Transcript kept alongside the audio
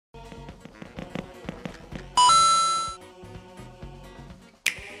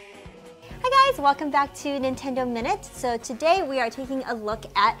welcome back to Nintendo Minute. So today we are taking a look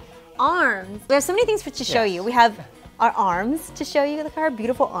at arms. We have so many things to show you. We have our arms to show you, look at our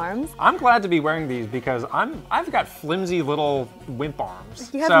beautiful arms. I'm glad to be wearing these because I've got flimsy little wimp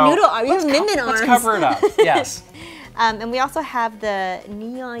arms. You have noodle arms, you have Min arms. Let's cover it up, yes. And we also have the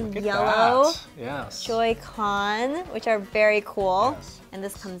neon yellow yes. Joy-Con, which are very cool. Yes. And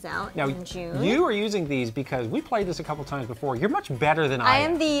this comes out now, in June. You are using these because we played this a couple times before. You're much better than I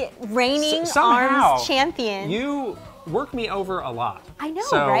am. I am the reigning somehow, arms champion. You work me over a lot. I know,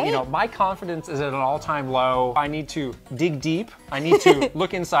 so, right? You know, my confidence is at an all-time low. I need to dig deep. I need to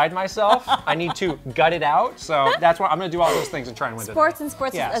look inside myself. I need to gut it out. So that's why I'm going to do all those things and try and win Sports today. and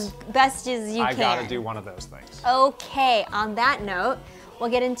sports yes. as best as you can. I got to do one of those things. Okay, on that note,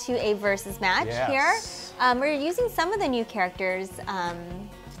 we'll get into a versus match here. We're using some of the new characters.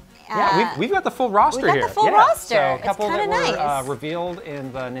 Yeah, we've got the full roster here. We've got the full roster. So a couple that nice. were revealed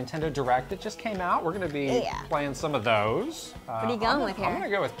in the Nintendo Direct that just came out. We're going to be playing some of those. What are you going with here? I'm going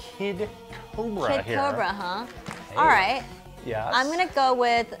to go with Kid Cobra here. Kid Cobra, huh? Hey. All right. Yes. I'm going to go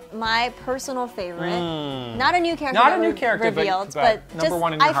with my personal favorite. Not a new character. Not a new character, revealed, but just, number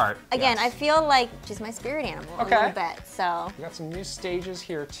one in your heart. Again, yes. I feel like she's my spirit animal a little bit. So we got some new stages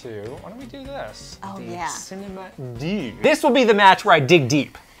here too. Why don't we do this? Oh the Cinema D. This will be the match where I dig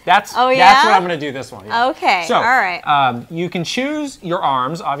deep. That's what I'm going to do this one. Yeah. Okay, so, all right. You can choose your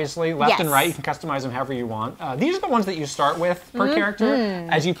arms, obviously, left and right. You can customize them however you want. These are the ones that you start with per character.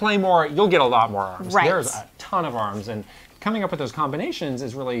 As you play more, you'll get a lot more arms. Right. There's a ton of arms, and coming up with those combinations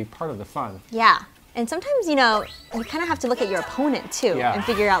is really part of the fun. Yeah, and sometimes, you know, you kind of have to look at your opponent, too, and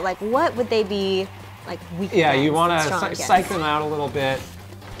figure out, like, what would they be, like, weak against, you want to psych psych them out a little bit.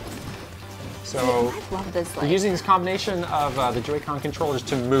 So I love this. You're using this combination of the Joy-Con controllers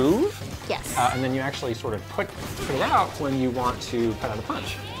to move. Yes. And then you actually sort of put it out when you want to put out a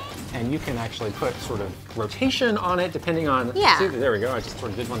punch. And you can actually put sort of rotation on it depending on, see, there we go, I just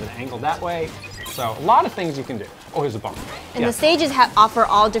sort of did one that angled that way. So a lot of things you can do. Oh, here's a bomb. And the stages offer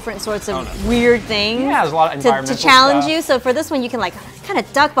all different sorts of weird things. Yeah, there's a lot of environmental to challenge stuff. you. So for this one, you can like kind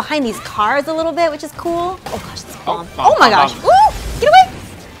of duck behind these cars a little bit, which is cool. Oh gosh, this bomb. Oh my gosh. Ooh, get away.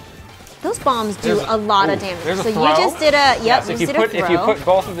 Those bombs do a lot of damage. So you just did a, yes, if you put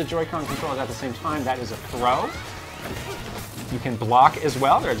both of the Joy-Con controllers at the same time, that is a throw. You can block as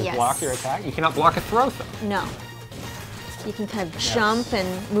well, or just block your attack. You cannot block a throw though. No. You can kind of jump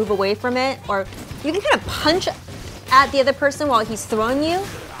and move away from it, or you can kind of punch at the other person while he's throwing you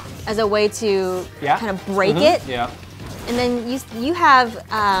as a way to kind of break it. Yeah. And then you have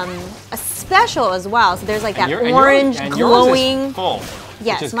a special as well. So there's like that orange glowing. Yours is full.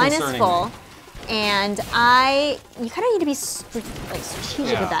 Yes, mine is full. And you kind of need to be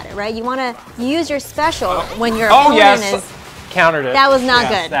strategic about it, right? You want to use your special when your opponent is countered it. That was not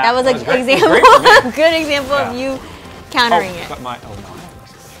good. That was an example, good example of you countering it. But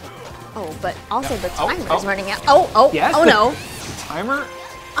but also the timer is running out. Oh no. The timer?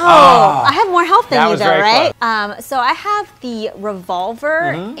 Oh, I have more health than you though, right? So I have the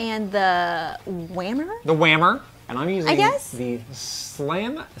revolver and the whammer. The whammer. And I'm using the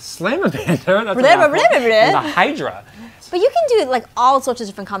Slamabander, and the Hydra. But you can do like all sorts of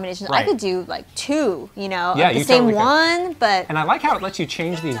different combinations. I could do like two, you know, of the same one, but... And I like how it lets you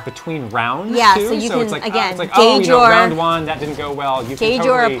change these between rounds, too. So you can, it's like, again, it's like, gauge your... round one, that didn't go well. You can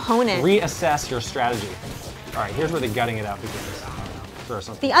your totally opponent. reassess your strategy. All right, here's where the gutting it out begins.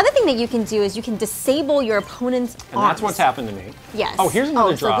 The other thing that you can do is you can disable your opponent's arms. And that's what's happened to me. Yes. Oh, here's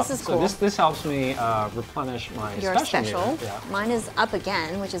another drop. So this is cool. So this helps me replenish my special. Mine is up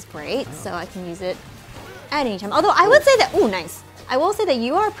again, which is great, so I can use it at any time. Although I would say that, nice. I will say that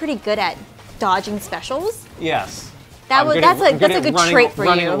you are pretty good at dodging specials. Yes. That's a good trait for you.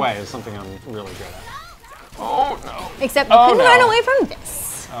 Running away is something I'm really good at. Oh no. Except you couldn't run away from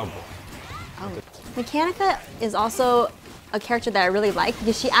this. Oh boy. Oh. Mechanica is also a character that I really like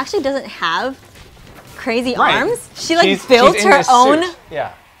because she actually doesn't have crazy arms. She like built her own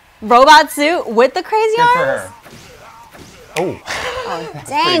robot suit with the crazy arms. Good for her. Oh,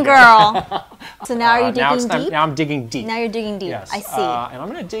 dang girl. So now are you digging deep? Now I'm digging deep. Now you're digging deep. Yes. I see. And I'm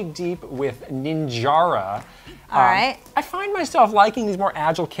going to dig deep with Ninjara. All right. I find myself liking these more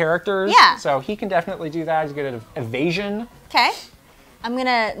agile characters. Yeah. So he can definitely do that. He's good at evasion. Okay. I'm going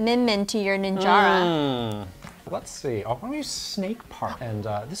to min to your Ninjara. Let's see. I want to use Snake Park, and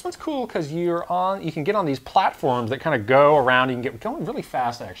this one's cool because you can get on these platforms that kind of go around. You can get going really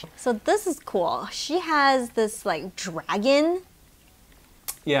fast, actually. So this is cool. She has this like dragon.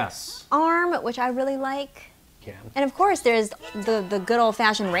 Yes. Arm, which I really like. Yeah. And of course, there's the good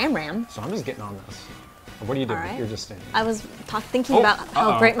old-fashioned Ram. So I'm just getting on this. What are you doing? Right. You're just standing. I was thinking about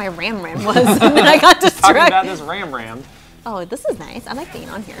how great my Ram was, and then I got distracted. Talking about this Ram. Oh, this is nice. I like being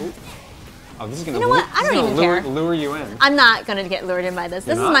on here. Oh, this is gonna. You know what? I don't even care. Lure you in. I'm not gonna get lured in by this.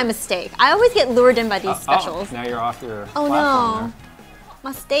 This is my mistake. I always get lured in by these specials. Now you're off your. Oh no,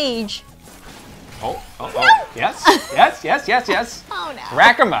 my stage. Oh. Yes. Oh no.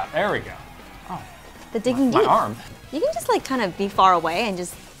 Rack them up. There we go. Oh. The digging my arm. You can just like kind of be far away and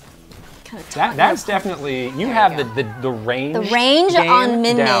just kind of. That's definitely. You have the range. The range on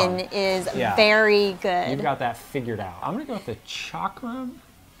Min Min is very good. You've got that figured out. I'm gonna go with the Chakram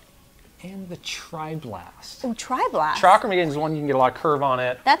and the Tri-Blast. Oh, Tri-Blast. Chakram again is one you can get a lot of curve on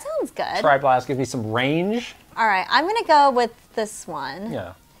it. That sounds good. Tri-Blast gives me some range. All right, I'm gonna go with this one.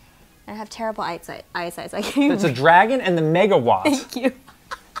 Yeah. I have terrible eyesight. So it's a dragon and the Megawatt. Thank you.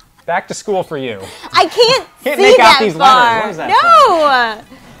 Back to school for you. I can't see make that out these far. letters. What is that? No,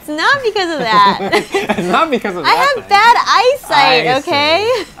 it's not because of that. It's not because of that. I have bad eyesight. Okay.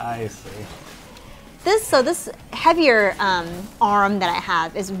 I see. This heavier arm that I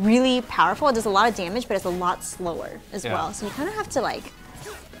have is really powerful. It does a lot of damage, but it's a lot slower as well. So you kind of have to like.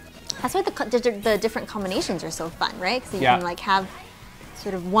 That's why the different combinations are so fun, right? Because you can like have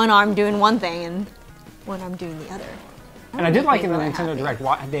sort of one arm doing one thing and one arm doing the other. And I did like in the Nintendo Direct,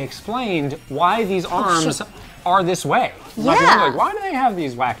 they explained why these arms are this way. Like, why do they have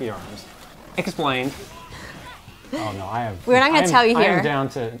these wacky arms? Explained. Oh no, I have. We're not going to tell you here. I am down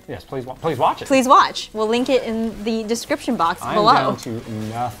to please watch it. Please watch. We'll link it in the description box below. I'm down to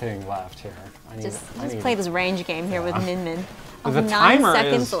nothing left here. Just play this range game here with Min Min. The 9 timer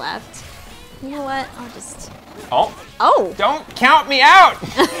seconds left. You know what? I'll just. Oh! Don't count me out!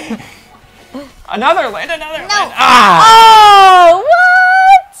 Another land. No! Oh,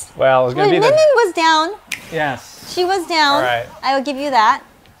 what? Well, it's gonna be Min Min was down. Yes. She was down. All right. I will give you that.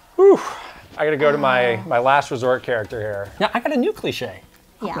 Whew. I gotta go to my last resort character here. Now, I got a new cliche.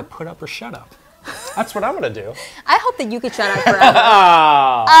 I'm gonna put up or shut up. That's what I'm gonna do. I hope that you could shut up forever.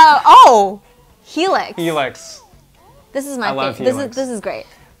 Helix. Helix. This is my favorite. This is great.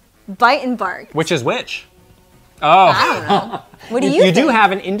 Bite and bark. Which is which? Oh. I don't know. What do you think? You do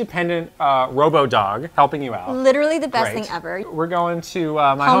have an independent robo-dog helping you out. Literally the best thing ever. We're going to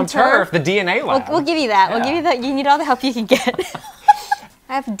my home turf, the DNA lab. We'll give you that. Yeah. We'll give you that. You need all the help you can get.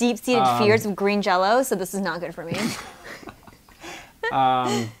 I have deep-seated fears of green jello, so this is not good for me.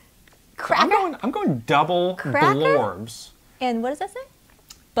 Cracker? I'm going double blorbs. And what does that say?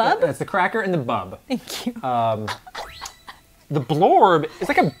 Bub? It's the cracker and the bub. Thank you. The blorb is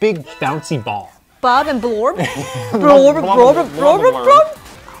like a big bouncy ball. Bub and blorb? blorb.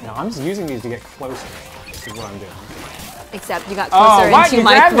 No, I'm just using these to get closer. This is what I'm doing. Except you got closer into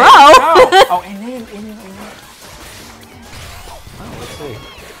my throw. Oh, and then. Oh, let's see.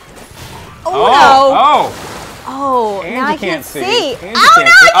 Oh, no. Oh, and now I can't see.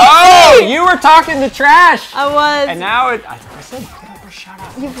 Oh, you were talking the trash. I was. And now I said, shut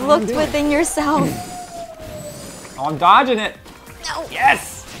up. You've looked within yourself. Oh, I'm dodging it. No.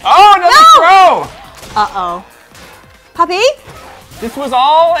 Yes. Oh, another throw. Uh-oh. Puppy? This was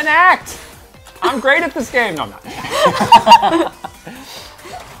all an act. I'm great at this game. No, I'm not.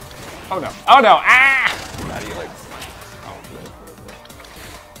 Oh, no. Oh, no. Ah.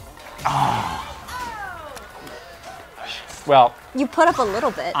 Well, you put up a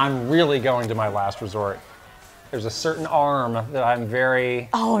little bit. I'm really going to my last resort. There's a certain arm that I'm very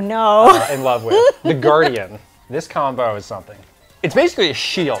in love with. The Guardian. This combo is something. It's basically a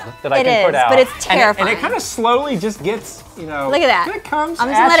shield that I can put out. But it's terrifying. And it kind of slowly just gets, Look at that. It comes I'm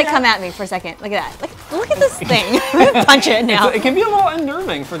just gonna let it come at me for a second. Look at that. Look at this thing. Punch it now. It can be a little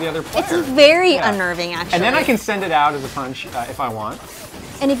unnerving for the other player. It's very unnerving, actually. And then I can send it out as a punch if I want.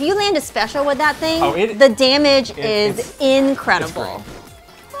 And if you land a special with that thing, the damage is incredible. I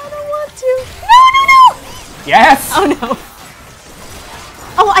don't want to. No! Yes! Oh no.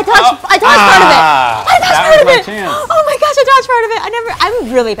 Oh, I dodged part of it. I dodged part of it. Oh my gosh, I dodged part of it.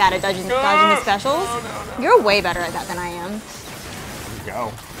 I'm really bad at dodging the specials. No. You're way better at that than I am. There you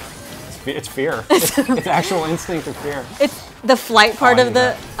go. It's fear. It's actual instinct of fear. It's the flight part of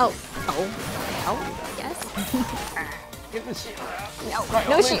the. Oh, yes. Get the shield No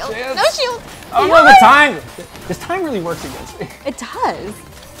out. shield. No shield. Oh no, the time. This time really works against me. It does.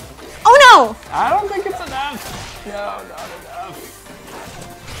 Oh no. I don't think it's enough. No, not enough.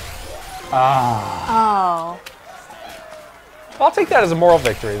 Oh. Well, I'll take that as a moral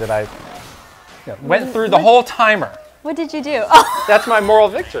victory that I went through the whole timer. What did you do? Oh. That's my moral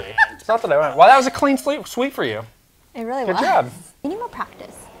victory. It's not that I went. Well, that was a clean sweep for you. It really was. Good job. You need more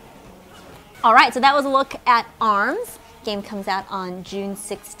practice. All right, so that was a look at ARMS. game comes out on June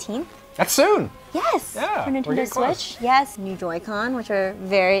 16th. That's soon. Yes. Yeah, for Nintendo Switch. Yes, new Joy-Con, which are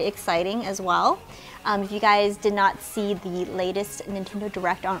very exciting as well. If you guys did not see the latest Nintendo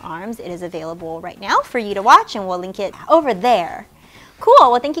Direct on ARMS, it is available right now for you to watch, and we'll link it over there.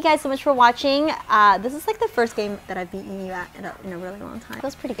 Cool. Well, thank you guys so much for watching. This is like the first game that I've beaten you at in a really long time. It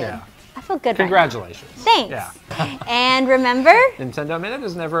feels pretty good. Yeah. I feel good. Congratulations. Right now. Thanks. Yeah. And remember, Nintendo Minute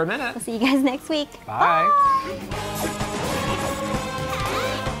is never a minute. We'll see you guys next week. Bye. Bye.